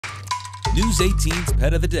News 18's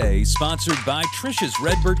Pet of the Day, sponsored by Trisha's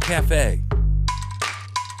Redbird Cafe.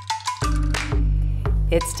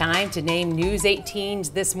 It's time to name News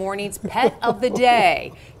 18's this morning's Pet of the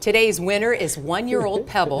Day. Today's winner is 1-year-old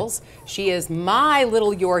Pebbles. She is my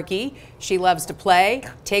little Yorkie. She loves to play,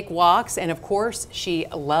 take walks, and of course, she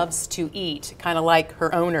loves to eat, kind of like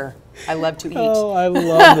her owner. I love to eat. Oh, I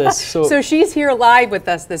love this. So she's here live with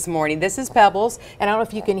us this morning. This is Pebbles, and I don't know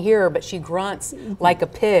if you can hear her, but she grunts like a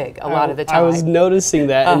pig a lot of the time. I was noticing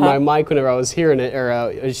that in my mic whenever I was hearing it,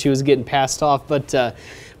 or she was getting passed off. But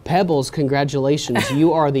Pebbles, congratulations.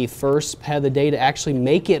 You are the first Pet of the Day to actually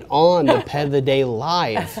make it on the Pet of the Day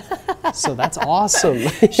live. So that's awesome.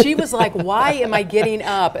 She was like, why am I getting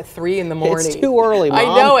up at 3 in the morning? It's too early, Mom. I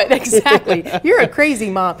know it, exactly. You're a crazy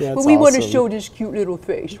mom. But we want to awesome. show this cute little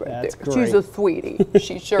face right That's there. great. She's a sweetie.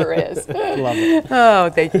 She sure is. Love it. Oh,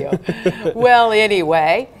 thank you. Well,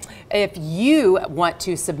 anyway, if you want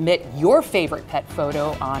to submit your favorite pet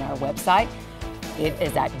photo on our website, it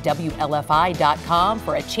is at WLFI.com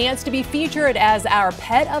for a chance to be featured as our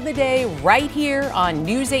Pet of the Day right here on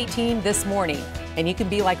News 18 this morning. And you can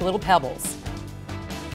be like little Pebbles.